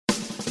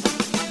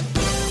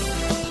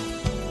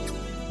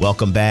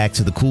Welcome back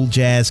to the Cool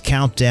Jazz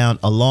Countdown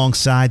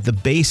alongside the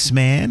bass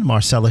man,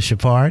 Marcella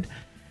Shepard.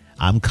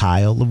 I'm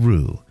Kyle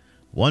LaRue.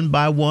 One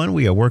by one,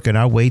 we are working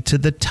our way to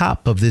the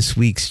top of this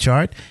week's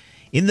chart.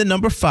 In the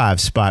number 5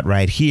 spot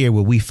right here,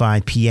 where we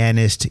find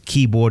pianist,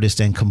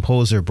 keyboardist, and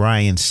composer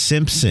Brian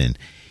Simpson.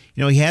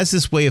 You know, he has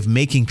this way of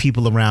making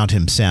people around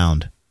him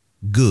sound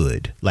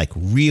good, like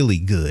really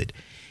good.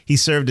 He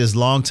served as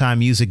longtime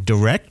music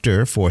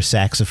director for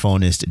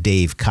saxophonist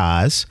Dave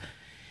Koz.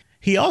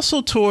 He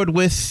also toured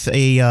with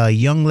a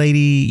young lady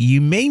you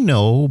may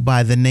know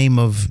by the name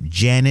of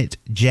Janet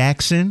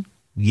Jackson.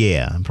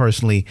 Yeah,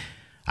 personally,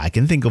 I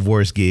can think of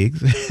worse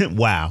gigs.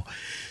 Wow.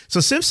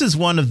 So Simpson's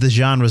one of the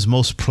genre's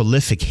most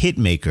prolific hit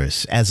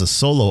makers. As a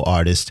solo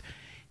artist,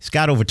 he's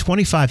got over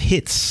 25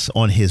 hits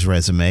on his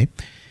resume.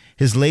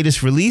 His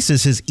latest release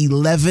is his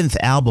 11th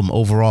album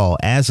overall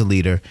as a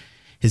leader,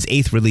 his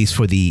 8th release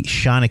for the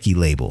Shawnee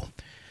label.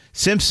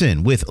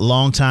 Simpson, with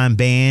longtime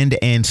band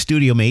and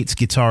studio mates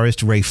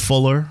guitarist Ray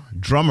Fuller,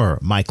 drummer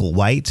Michael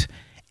White,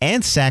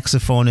 and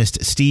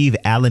saxophonist Steve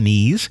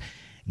Alanese,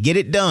 get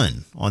it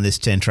done on this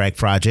 10-track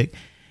project.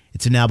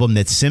 It's an album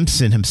that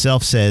Simpson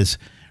himself says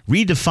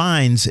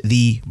redefines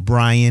the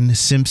Brian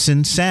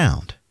Simpson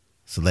sound.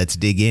 So let's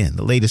dig in.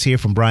 The latest here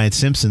from Brian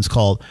Simpson's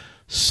called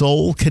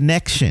Soul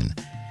Connection.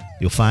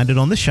 You'll find it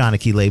on the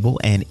Shawnee label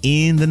and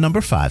in the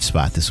number 5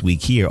 spot this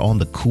week here on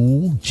the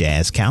Cool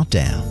Jazz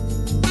Countdown.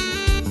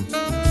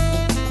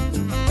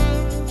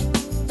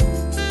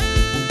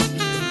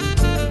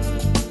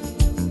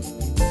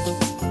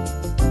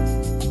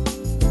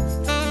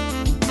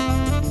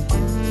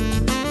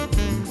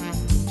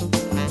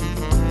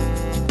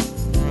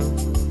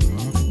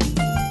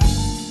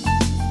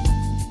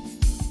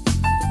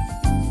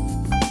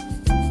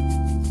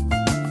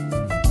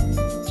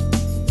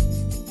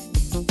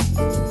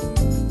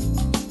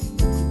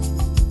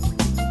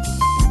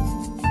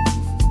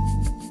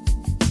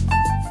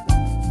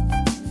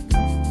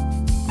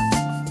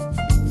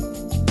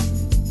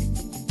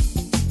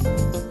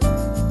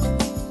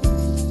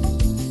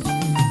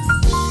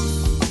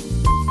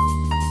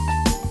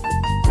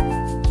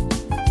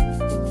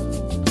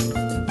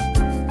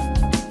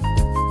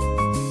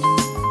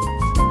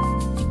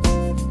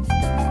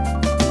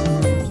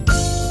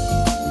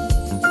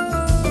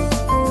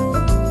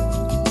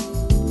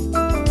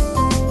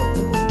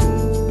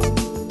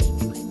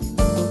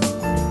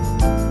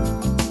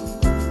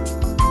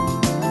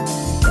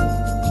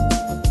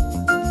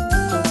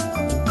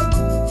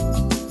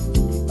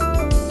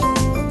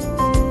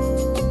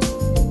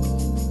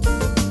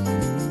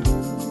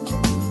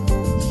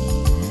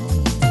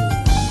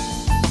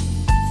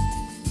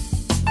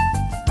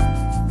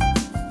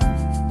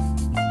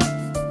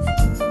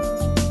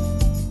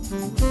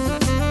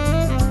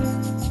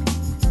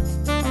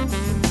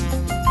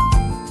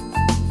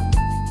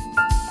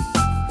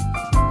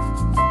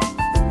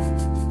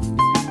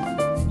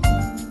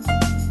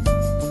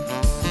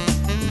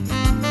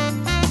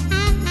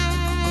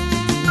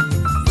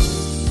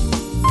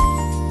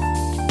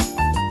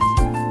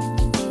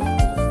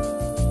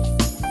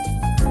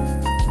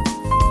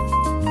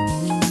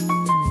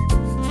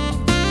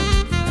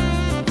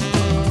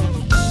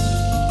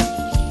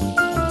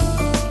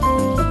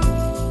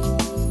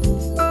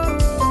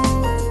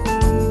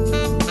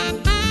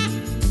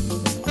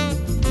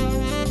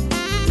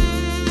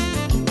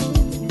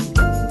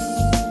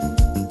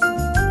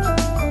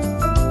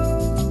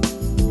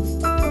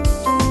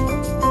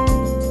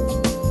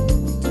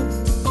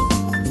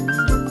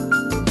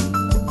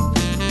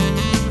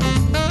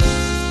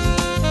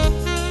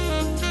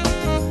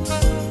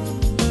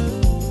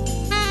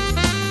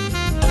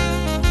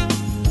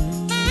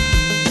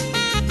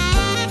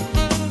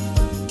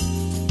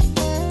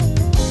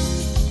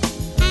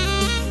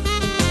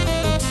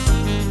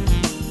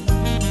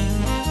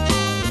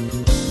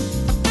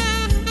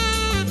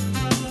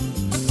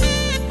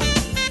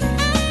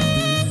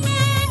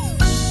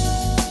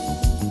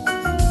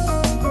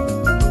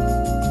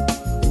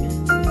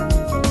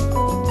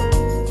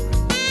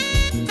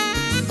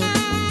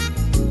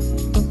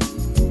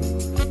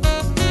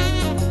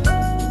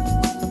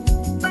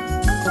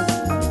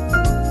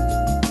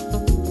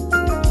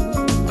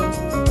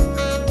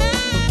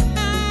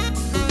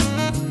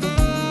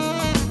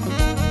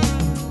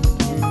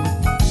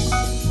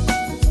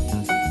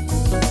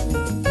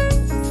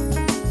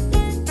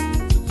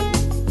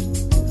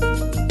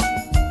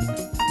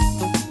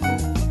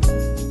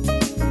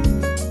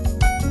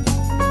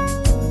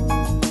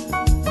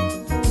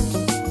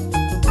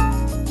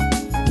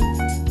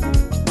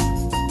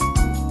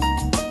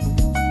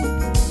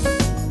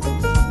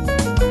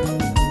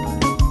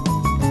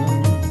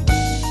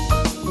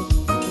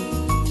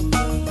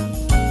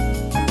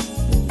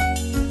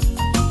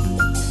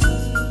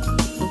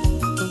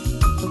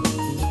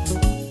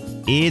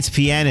 It's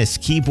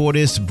pianist,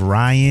 keyboardist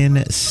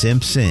Brian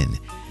Simpson.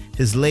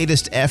 His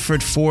latest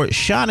effort for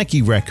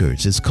Shawnee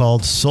Records is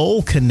called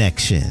Soul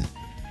Connection.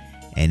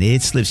 And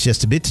it slips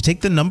just a bit to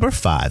take the number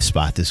 5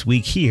 spot this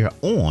week here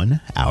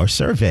on our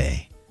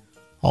survey.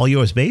 All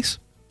yours, bass.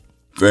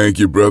 Thank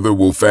you, brother.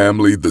 Well,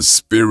 family, the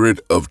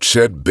spirit of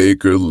Chet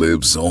Baker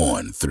lives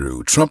on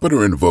through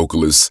trumpeter and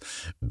vocalist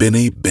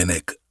Benny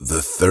Benick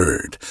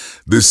III.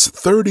 This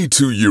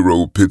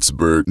 32-year-old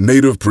Pittsburgh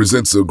native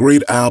presents a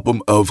great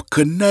album of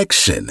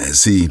connection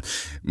as he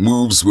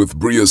moves with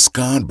Bria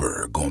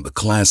Skonberg on the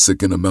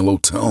classic in a mellow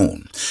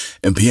tone,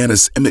 and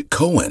pianist Emmett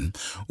Cohen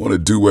on a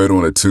duet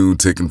on a tune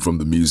taken from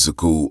the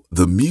musical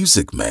The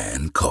Music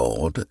Man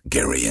called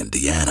Gary,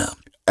 Indiana.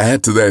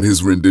 Add to that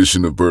his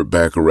rendition of Burt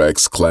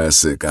Bacharach's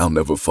classic, I'll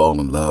Never Fall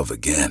in Love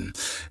Again.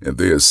 And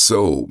there's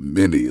so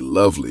many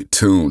lovely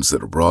tunes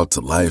that are brought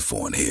to life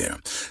on here.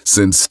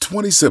 Since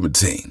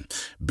 2017,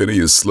 Benny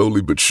has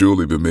slowly but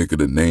surely been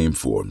making a name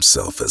for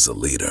himself as a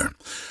leader.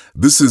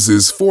 This is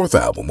his fourth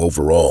album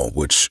overall,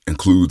 which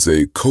includes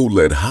a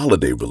co-led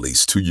holiday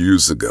release 2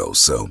 years ago.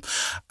 So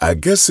I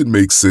guess it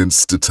makes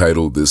sense to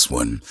title this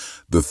one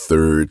The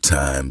Third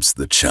Time's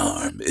the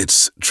Charm.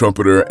 It's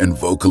trumpeter and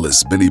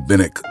vocalist Benny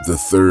Benick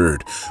III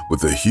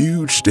with a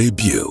huge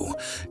debut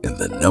in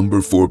the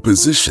number 4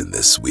 position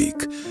this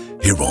week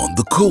here on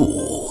the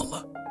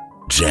Cool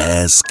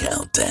Jazz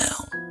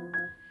Countdown.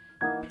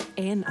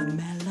 In a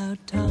mellow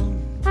tone,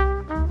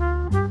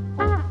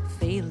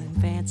 feeling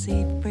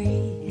fancy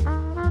free,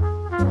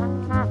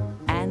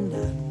 and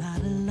I'm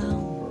not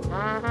alone.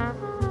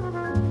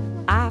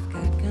 I've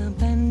got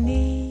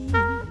company.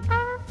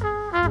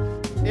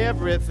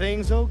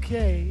 Everything's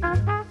okay.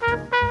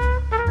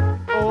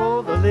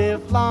 Oh, the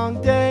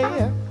livelong day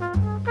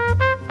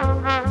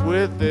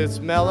with this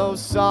mellow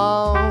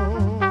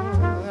song,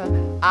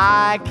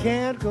 I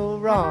can't go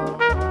wrong.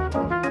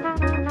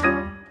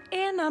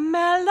 In a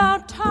mellow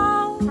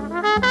tone,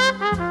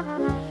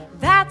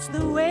 that's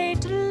the way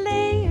to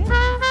live.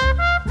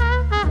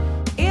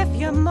 If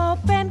you're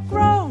mope and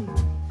groan,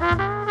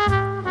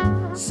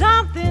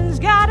 something's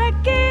gotta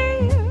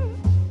give.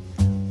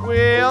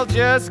 Well,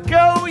 just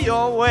go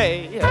your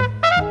way.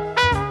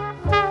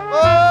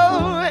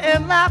 Oh,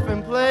 and laugh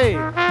and play.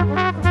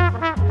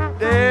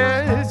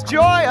 There's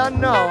joy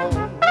unknown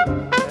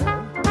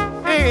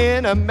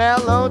in a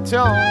mellow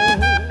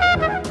tone.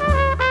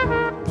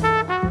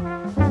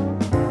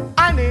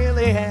 I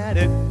nearly had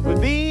it with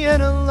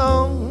being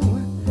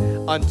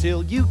alone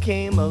until you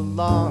came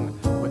along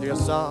with your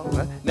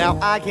song. Now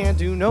I can't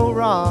do no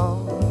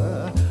wrong.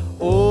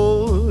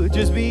 Oh,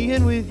 just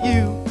being with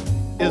you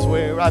is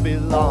where I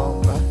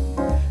belong.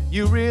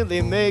 You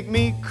really make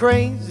me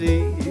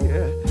crazy.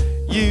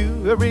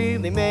 You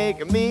really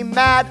make me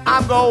mad.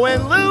 I'm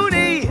going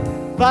loony,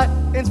 but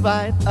in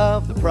spite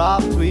of the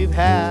problems we've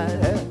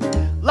had,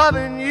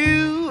 loving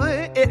you,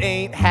 it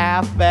ain't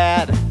half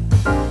bad.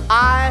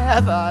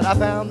 I thought I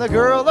found the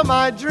girl of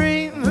my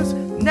dreams.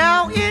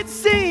 Now it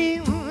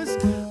seems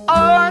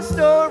our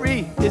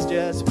story is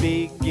just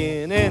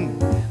beginning.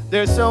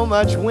 There's so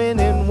much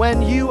winning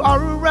when you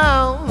are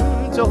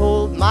around to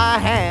hold my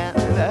hand.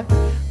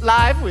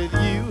 Life with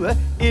you,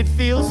 it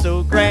feels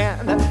so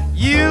grand.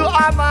 You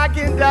are my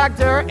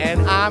conductor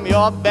and I'm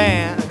your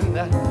band.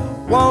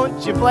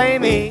 Won't you play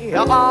me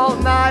all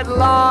night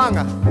long?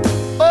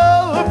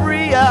 Oh,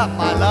 Bria,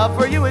 my love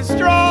for you is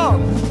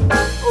strong.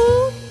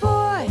 Ooh,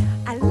 boy,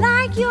 I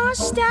like your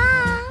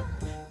style.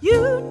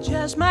 You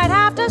just might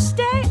have to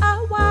stay a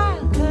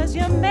while, 'cause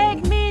you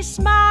make me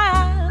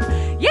smile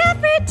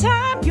every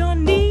time you're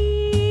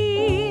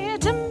near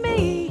to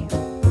me.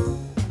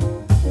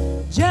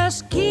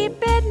 Just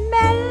keep it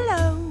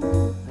mellow,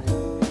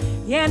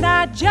 and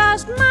I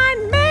just might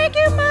make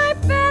you my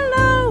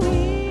fellow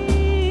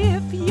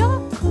if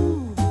you're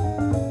cool.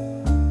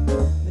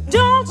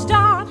 Don't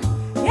start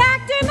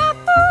acting a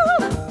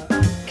fool.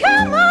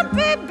 Come on,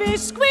 baby,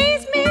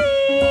 squeeze me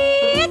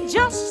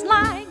just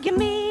like you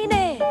mean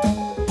it.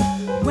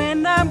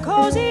 When I'm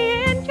cozy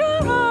in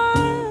your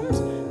arms,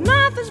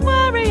 nothing's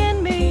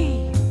worrying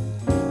me.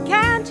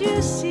 Can't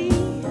you see?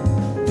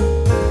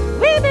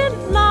 We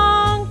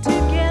belong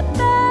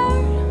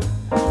together.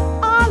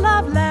 Our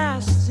love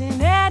lasts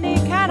in any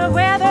kind of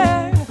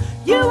weather.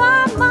 You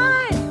are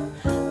mine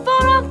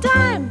for all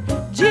time.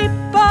 Gee,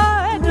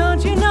 boy,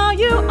 don't you know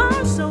you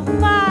are so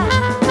fine?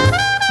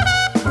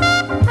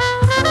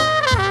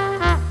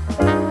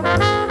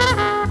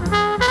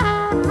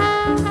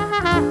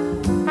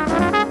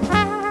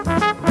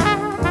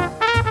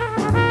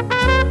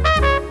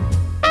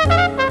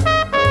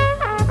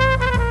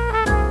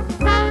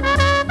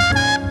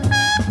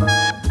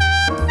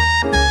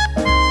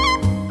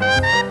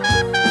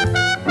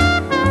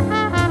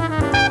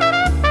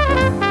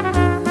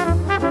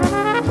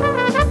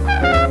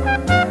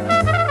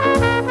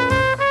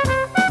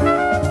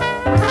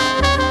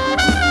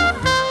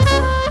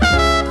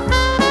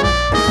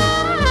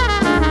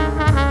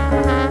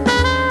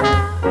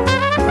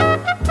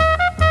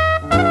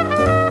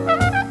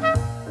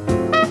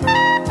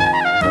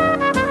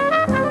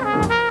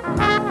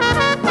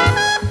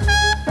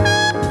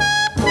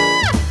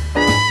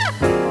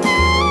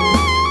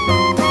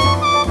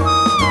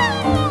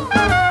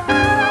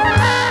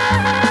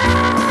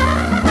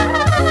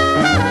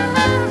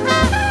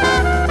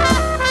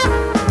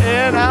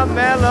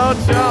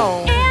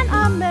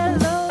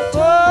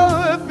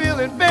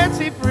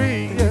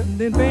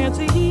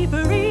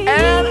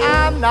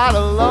 not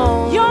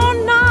alone.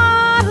 You're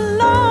not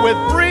alone. With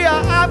Bria,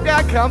 I've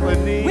got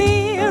company.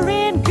 We're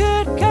in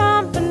good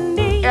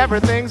company.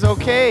 Everything's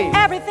okay.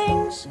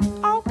 Everything's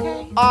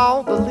okay.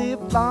 All the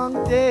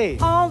livelong day.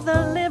 All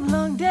the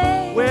livelong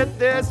day. With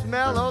this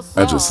mellow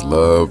song. I just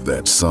love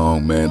that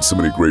song, man. So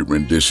many great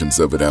renditions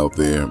of it out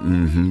there.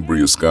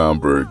 Bria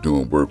Skomberg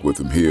doing work with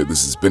him here.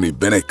 This is Benny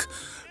Bennick,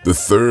 the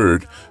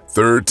third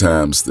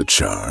time's the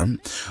charm,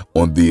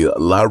 on the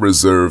La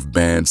Reserve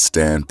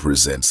Bandstand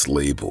Presents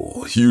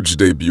label. Huge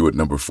debut at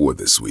number 4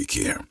 this week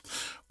here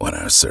on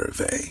our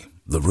survey.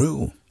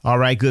 LaRue. All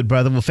right, good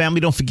brother. Well,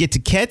 family, don't forget to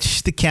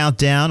catch the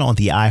countdown on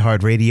the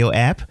iHeartRadio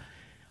app,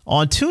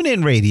 on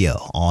TuneIn Radio,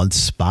 on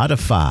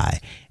Spotify,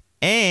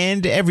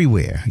 and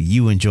everywhere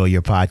you enjoy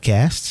your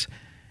podcasts.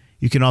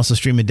 You can also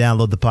stream and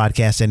download the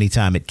podcast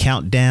anytime at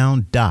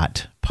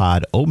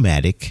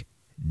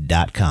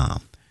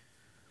countdown.podomatic.com.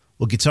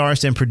 Well,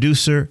 guitarist and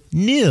producer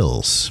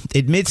Nils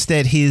admits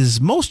that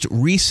his most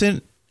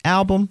recent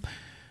album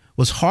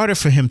was harder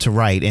for him to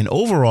write and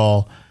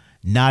overall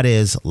not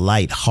as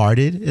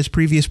lighthearted as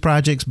previous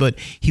projects, but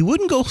he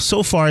wouldn't go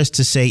so far as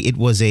to say it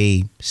was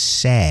a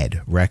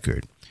sad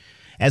record.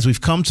 As we've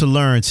come to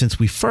learn since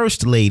we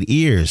first laid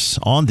ears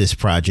on this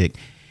project,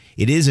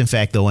 it is, in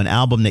fact, though, an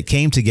album that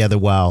came together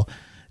while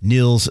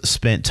Nils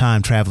spent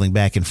time traveling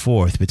back and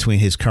forth between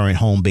his current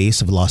home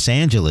base of Los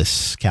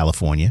Angeles,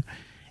 California,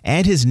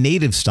 and his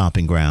native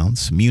stomping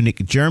grounds,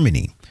 Munich,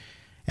 Germany,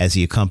 as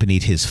he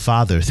accompanied his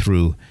father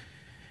through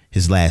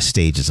his last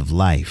stages of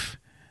life.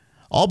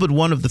 All but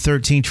one of the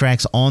 13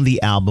 tracks on the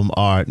album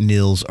are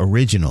Nils'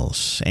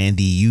 originals, and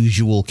the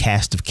usual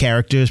cast of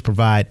characters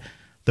provide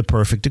the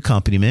perfect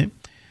accompaniment.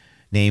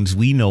 Names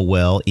we know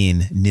well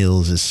in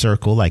Nils'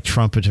 circle, like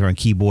trumpeter and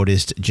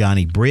keyboardist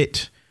Johnny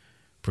Britt,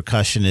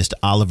 percussionist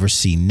Oliver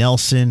C.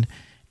 Nelson,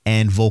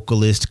 and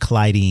vocalist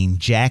Clydeen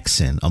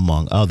Jackson,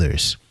 among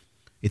others.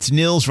 It's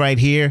Nils right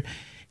here.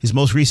 His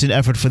most recent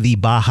effort for the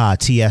Baja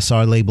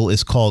TSR label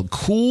is called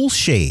Cool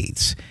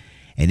Shades,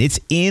 and it's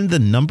in the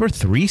number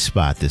 3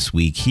 spot this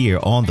week here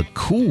on the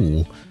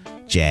Cool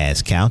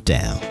Jazz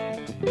Countdown.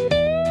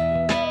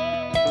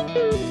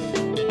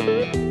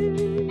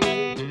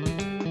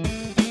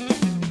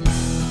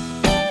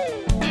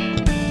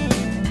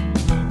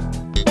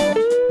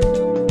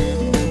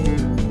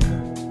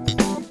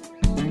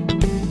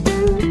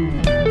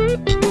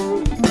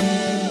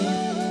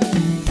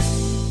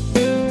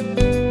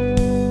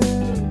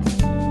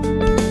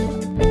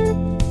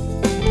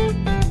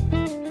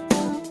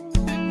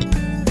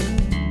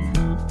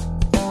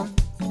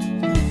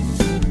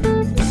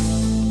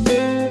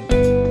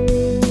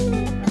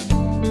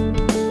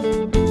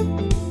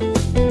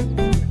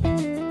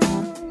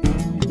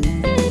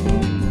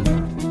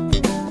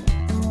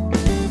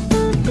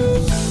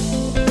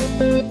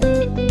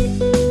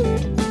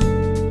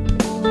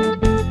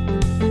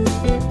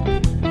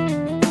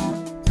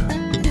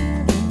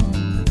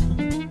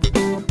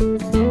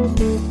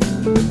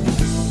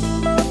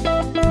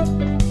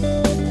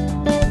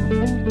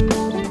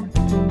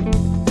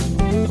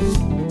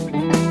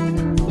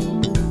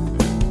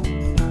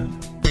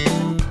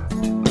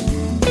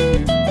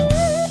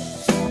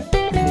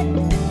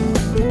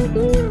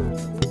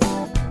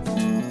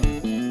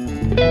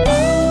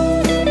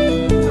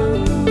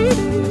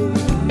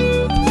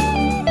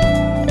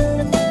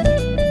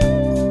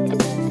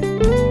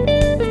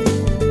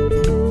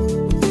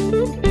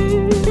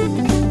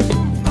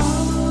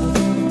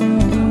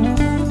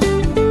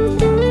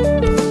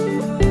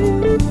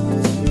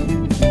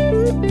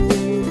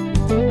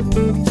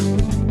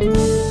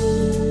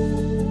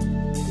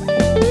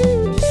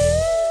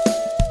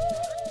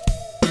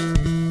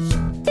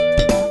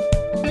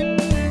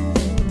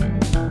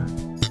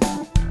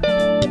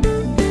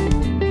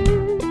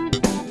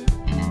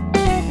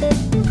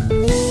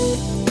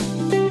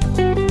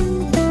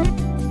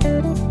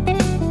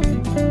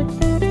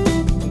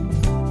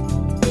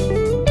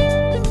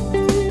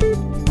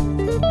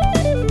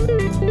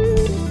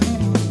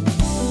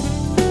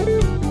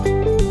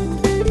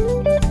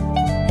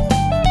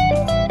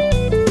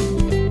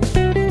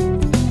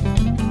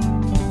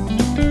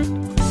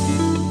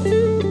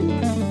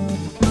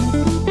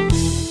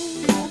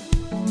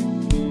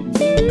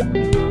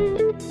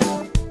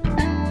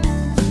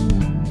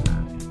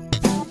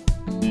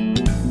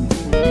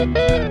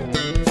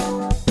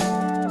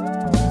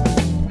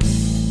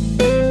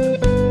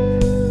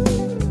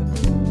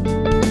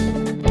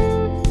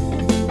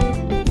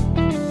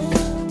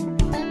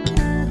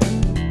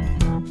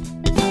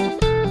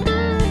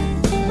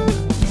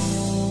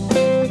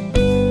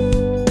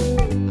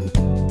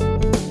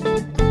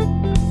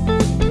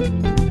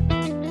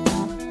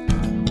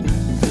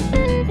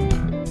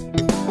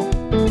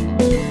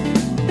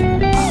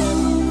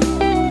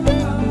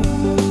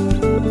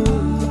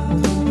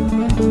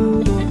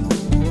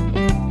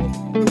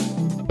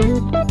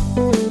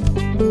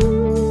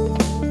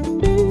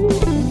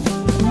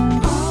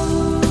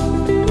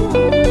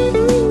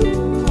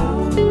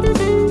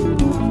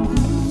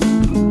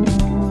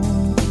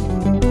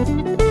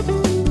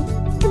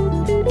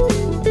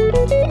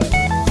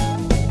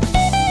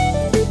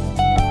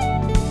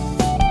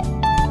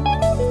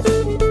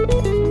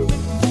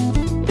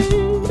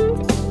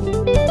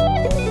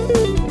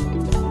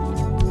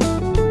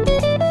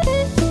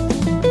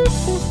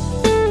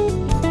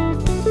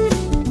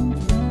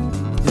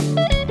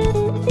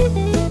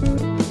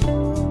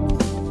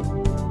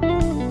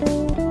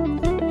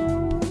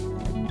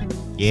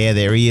 Yeah,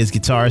 there he is,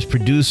 guitarist,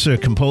 producer,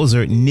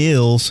 composer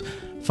Nils,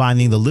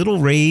 finding the little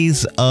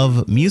rays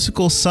of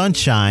musical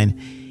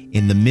sunshine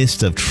in the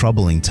midst of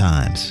troubling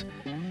times.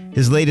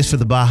 His latest for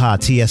the Baja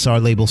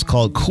TSR label's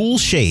called Cool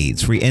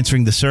Shades,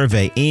 re-entering the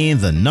survey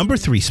in the number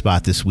 3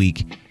 spot this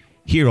week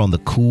here on the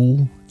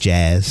Cool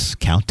Jazz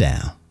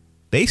Countdown.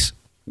 Bass?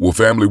 Well,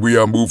 family, we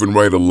are moving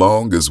right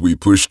along as we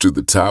push to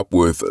the top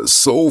with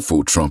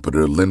soulful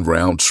trumpeter Lynn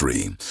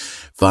Roundtree,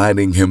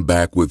 finding him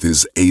back with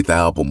his 8th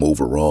album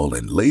overall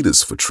and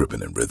latest for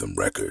Trippin' and Rhythm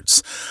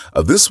Records.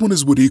 This one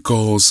is what he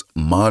calls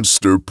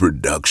Monster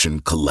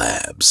Production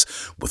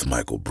Collabs with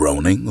Michael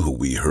Broning, who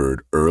we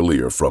heard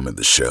earlier from in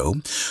the show,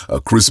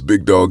 Chris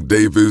Big Dog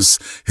Davis,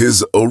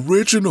 his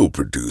original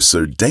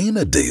producer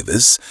Dana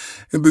Davis,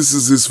 and this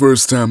is his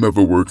first time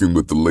ever working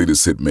with the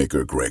latest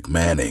hitmaker Greg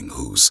Manning,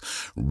 who's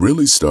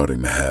really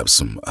starting to have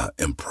some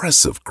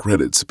impressive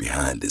credits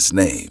behind his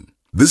name.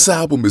 This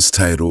album is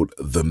titled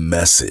The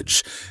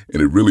Message,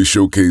 and it really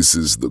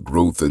showcases the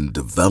growth and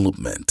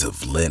development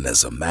of Lynn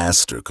as a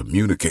master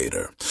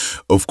communicator.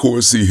 Of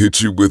course, he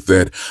hit you with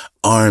that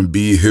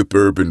R&B, hip,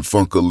 urban,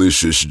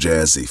 funkalicious,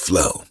 jazzy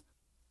flow.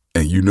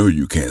 And you know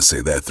you can't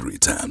say that 3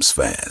 times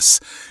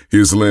fast.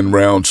 Here's Lynn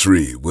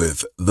Roundtree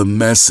with The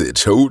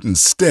Message, holding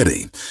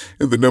steady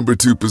in the number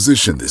 2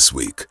 position this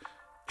week,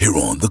 here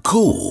on the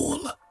Cool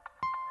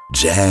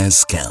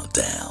Jazz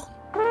Countdown.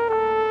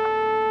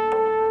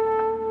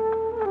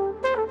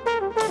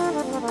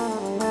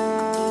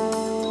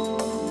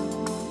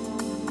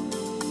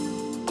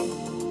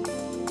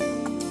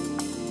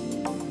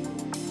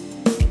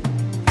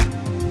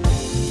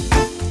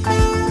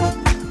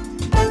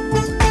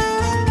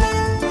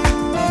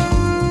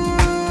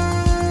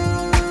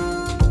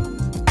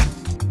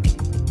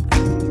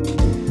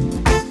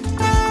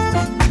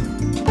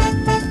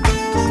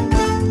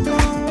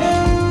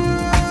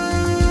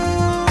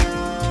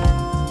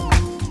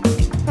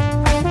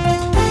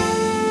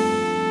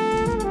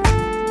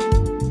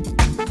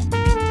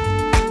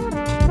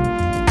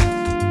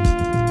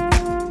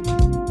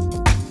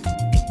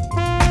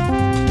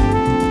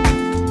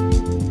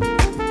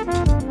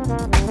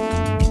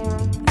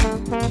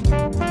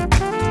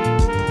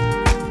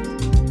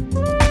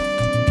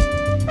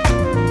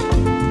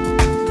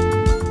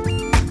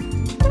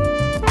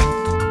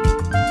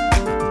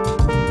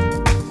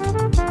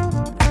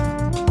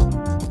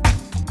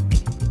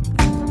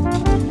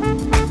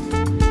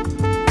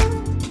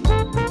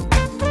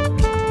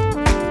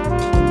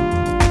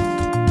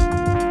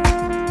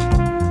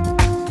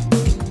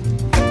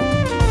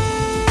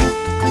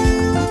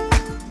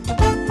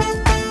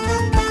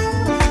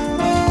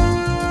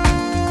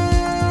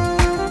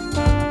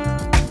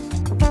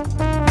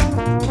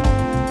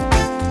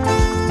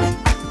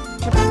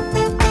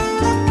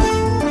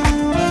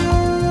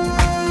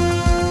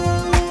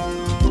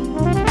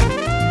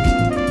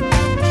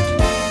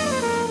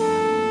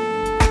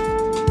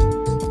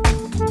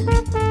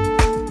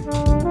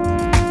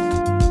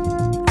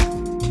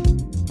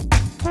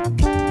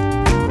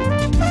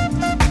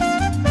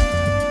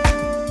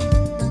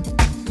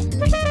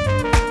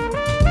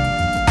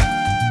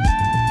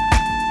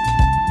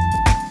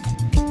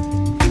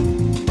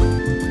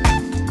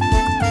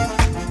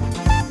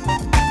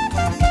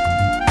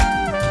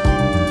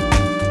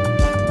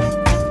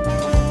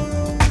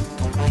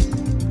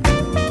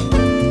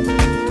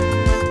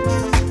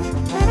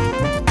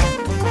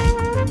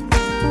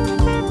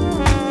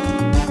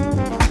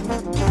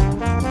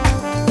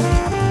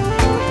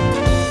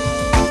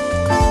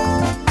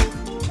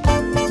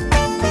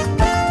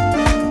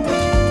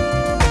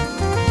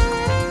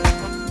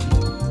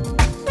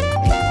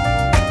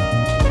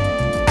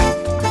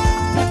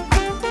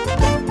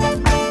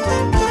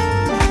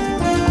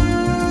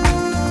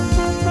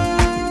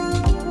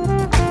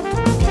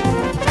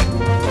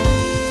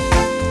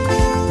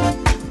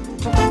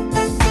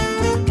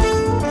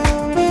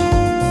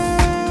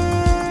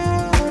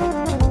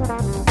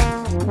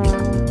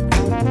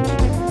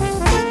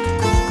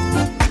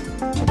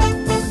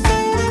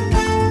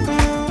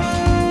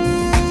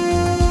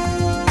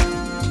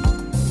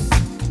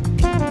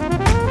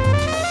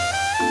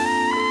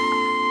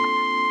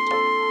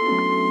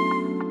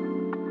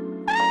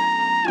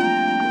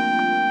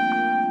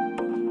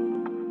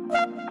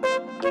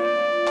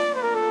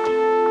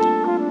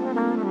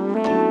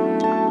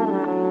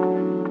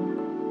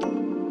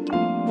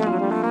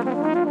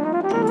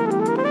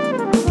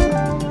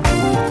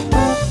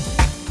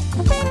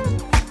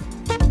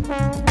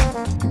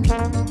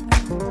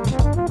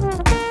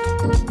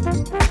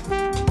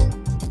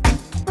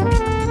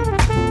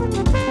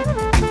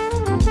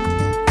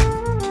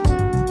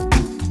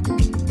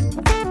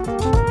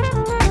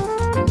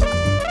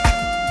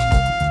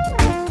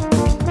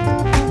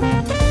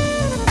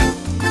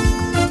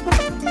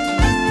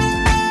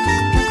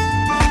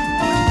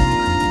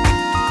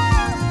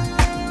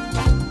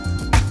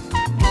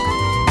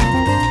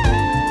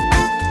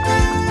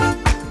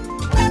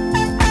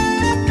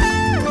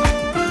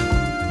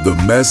 The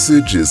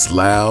message is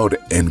loud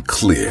and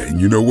clear.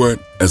 And you know what?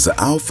 As an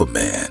alpha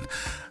man,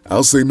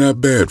 I'll say not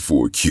bad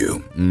for a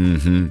Q.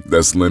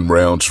 That's Lynn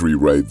Roundtree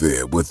right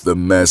there with The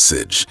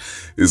Message.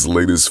 His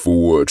latest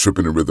for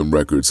Trippin' and Rhythm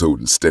Records,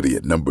 holding steady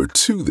at number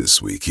 2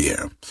 this week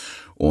here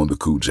on the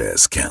Cool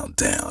Jazz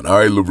Countdown. All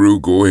right,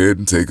 LaRue, go ahead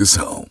and take us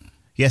home.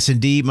 Yes,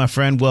 indeed, my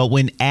friend. Well,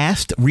 when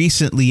asked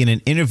recently in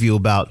an interview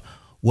about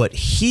what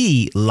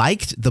he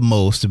liked the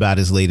most about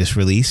his latest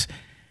release,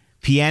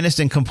 pianist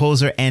and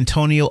composer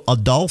Antonio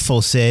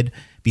Adolfo said,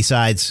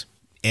 besides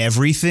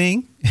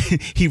everything,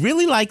 he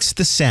really likes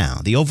the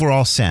sound, the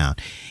overall sound.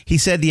 He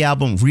said the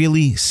album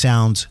really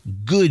sounds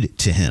good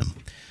to him.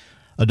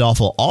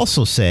 Adolfo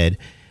also said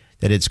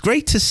that it's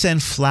great to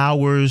send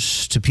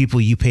flowers to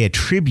people you pay a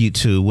tribute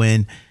to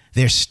when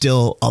they're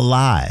still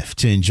alive,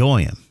 to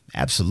enjoy them.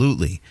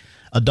 Absolutely.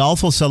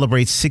 Adolfo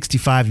celebrates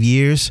 65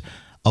 years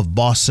of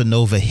bossa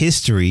nova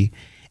history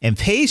and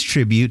pays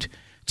tribute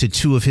to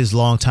 2 of his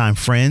longtime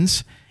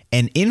friends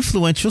and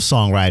influential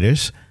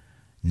songwriters,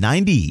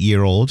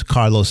 90-year-old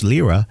Carlos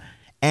Lira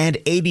and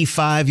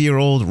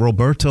 85-year-old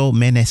Roberto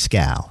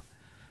Menescal.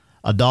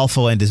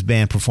 Adolfo and his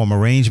band perform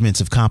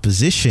arrangements of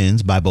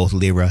compositions by both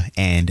Lira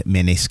and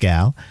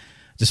Menescal,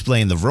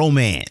 displaying the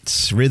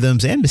romance,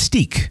 rhythms, and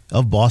mystique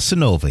of bossa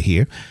nova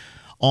here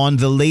on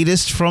the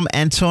latest from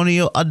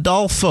Antonio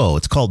Adolfo.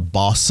 It's called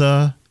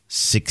Bossa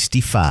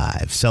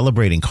 65,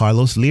 celebrating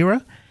Carlos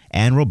Lira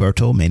and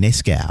Roberto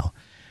Menescal.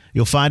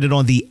 You'll find it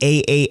on the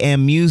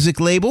AAM Music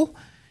label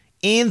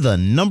in the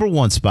number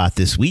 1 spot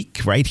this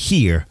week, right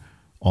here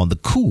on the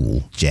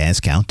Cool Jazz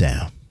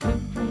Countdown.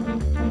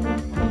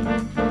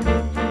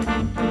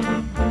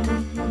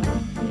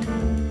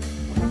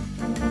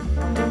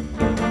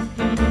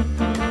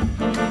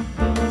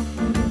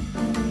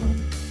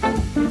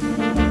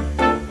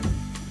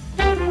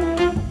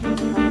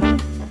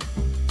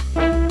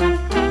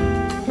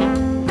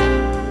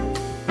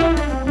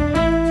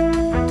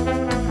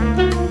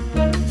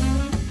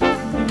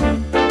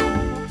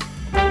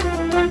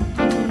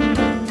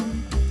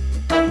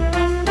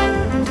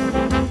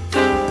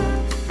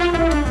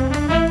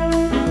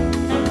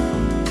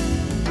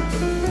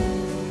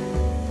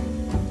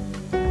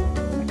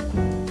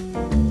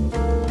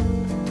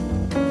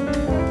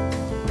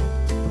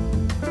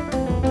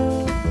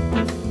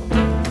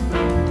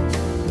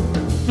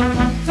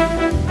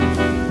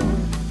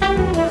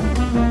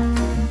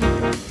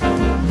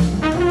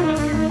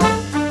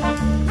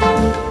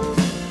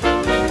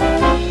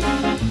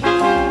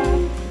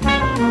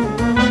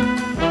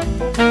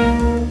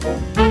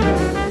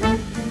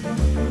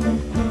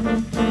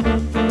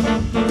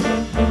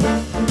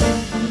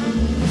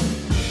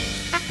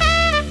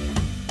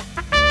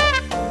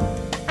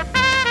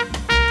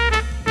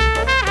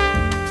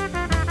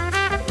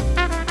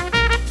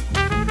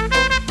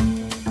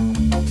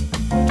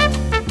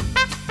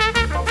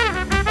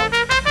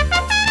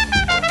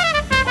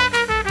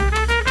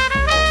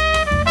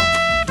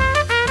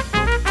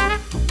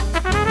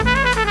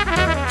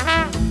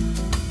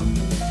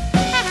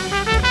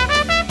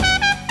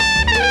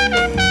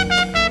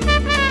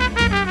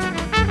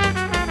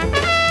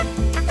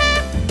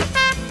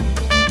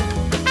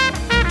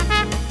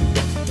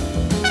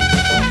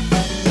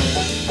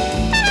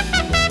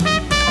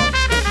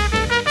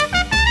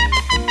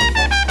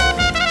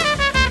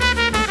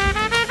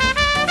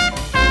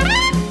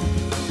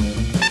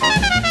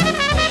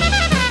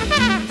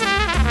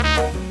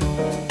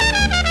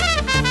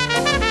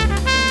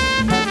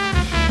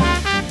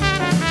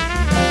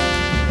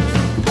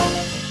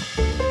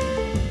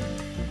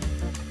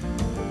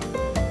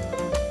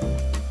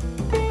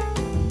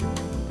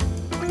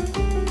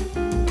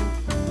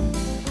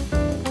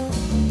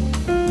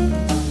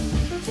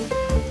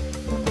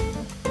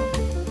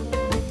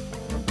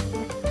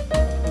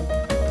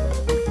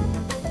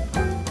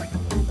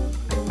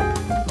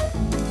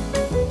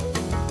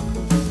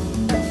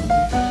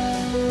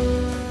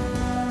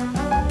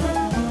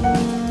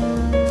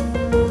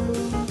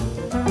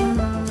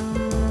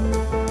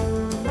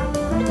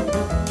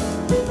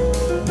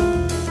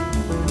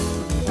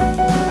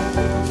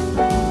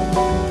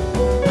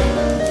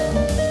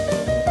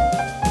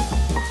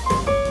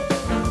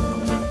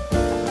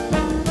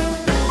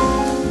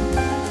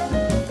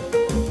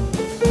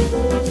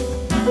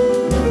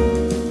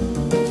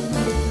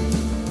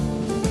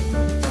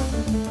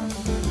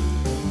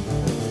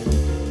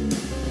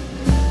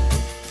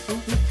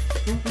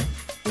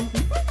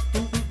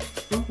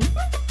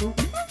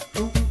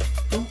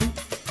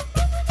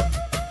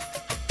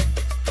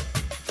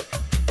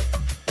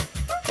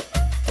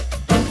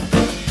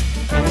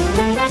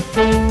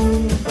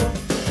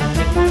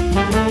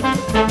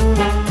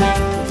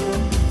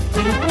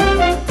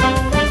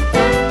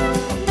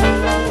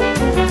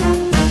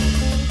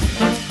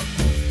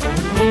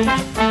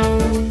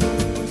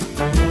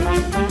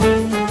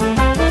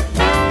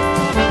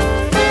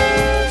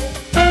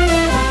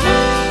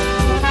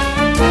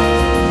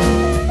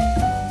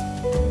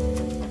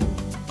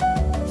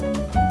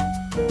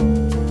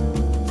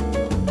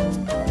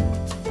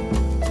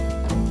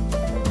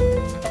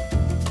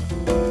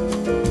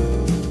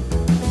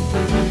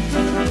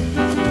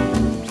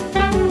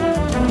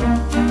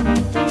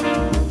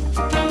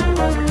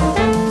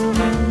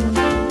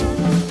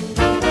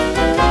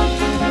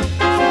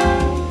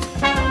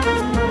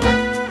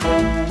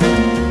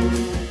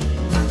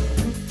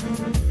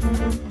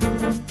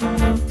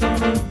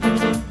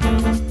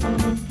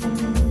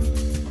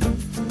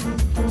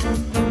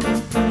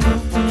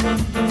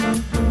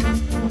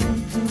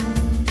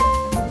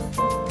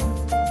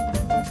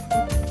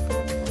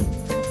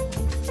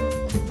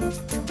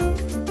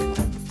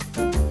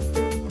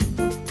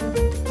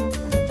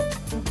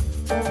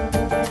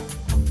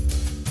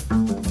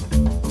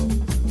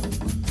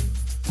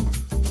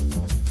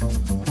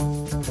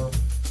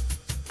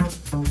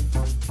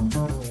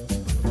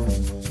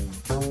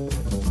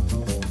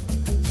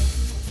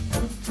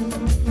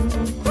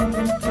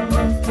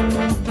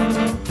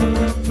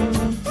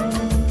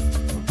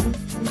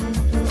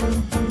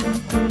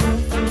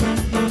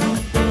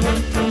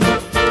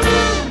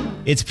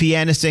 It's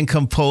pianist and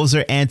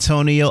composer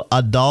Antonio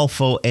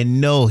Adolfo, and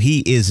no,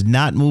 he is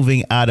not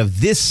moving out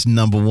of this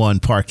number one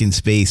parking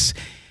space.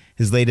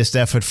 His latest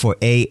effort for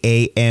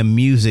AAM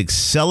Music,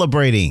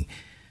 celebrating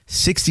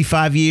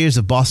 65 years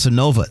of bossa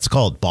nova. It's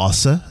called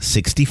Bossa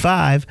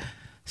 65,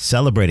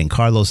 celebrating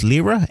Carlos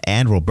Lira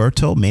and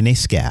Roberto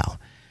Menescal.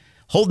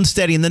 Holding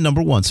steady in the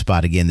number one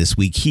spot again this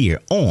week here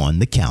on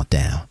The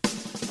Countdown.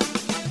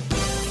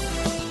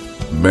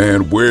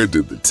 Man, where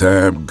did the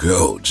time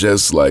go?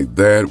 Just like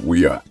that,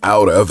 we are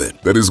out of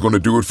it. That is going to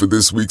do it for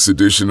this week's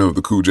edition of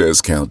the Cool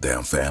Jazz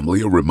Countdown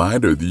family. A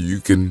reminder that you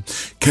can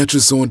catch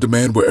us on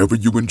demand wherever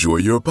you enjoy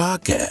your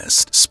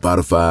podcast.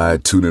 Spotify,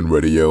 TuneIn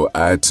Radio,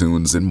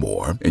 iTunes, and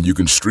more. And you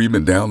can stream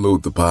and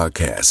download the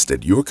podcast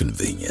at your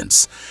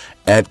convenience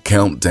at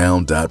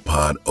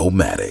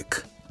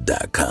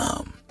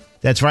countdown.podomatic.com.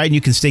 That's right, and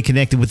you can stay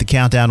connected with The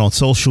Countdown on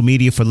social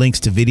media for links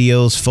to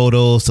videos,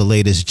 photos, the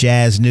latest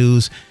jazz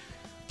news,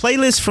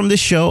 playlists from this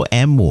show,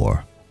 and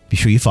more. Be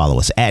sure you follow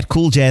us at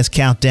Cool Jazz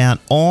Countdown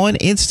on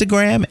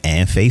Instagram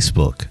and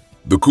Facebook.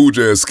 The Cool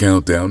Jazz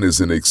Countdown is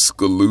an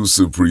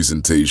exclusive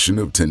presentation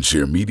of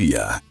 10Share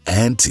Media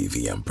and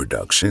TVM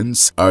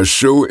Productions. Our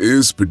show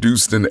is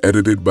produced and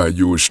edited by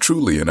yours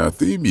truly, and our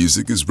theme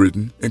music is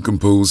written and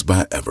composed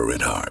by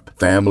Everett Harp.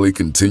 Family,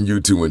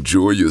 continue to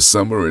enjoy your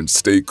summer and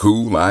stay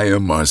cool. I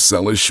am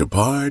Marcellus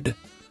Shepard,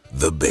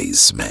 the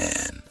Bass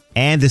Man.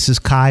 And this is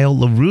Kyle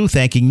LaRue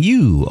thanking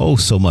you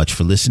so much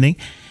for listening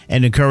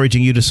and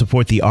encouraging you to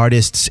support the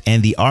artists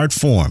and the art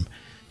form.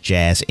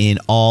 Jazz in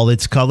all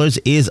its colors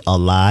is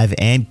alive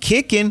and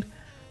kicking.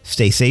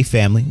 Stay safe,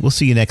 family. We'll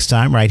see you next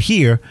time right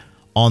here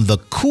on the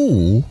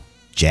Cool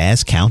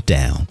Jazz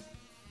Countdown.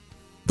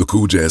 The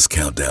Cool Jazz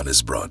Countdown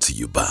is brought to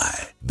you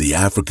by the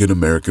African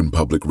American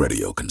Public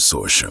Radio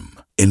Consortium,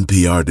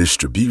 NPR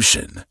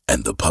Distribution,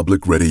 and the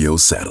Public Radio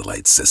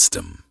Satellite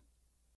System.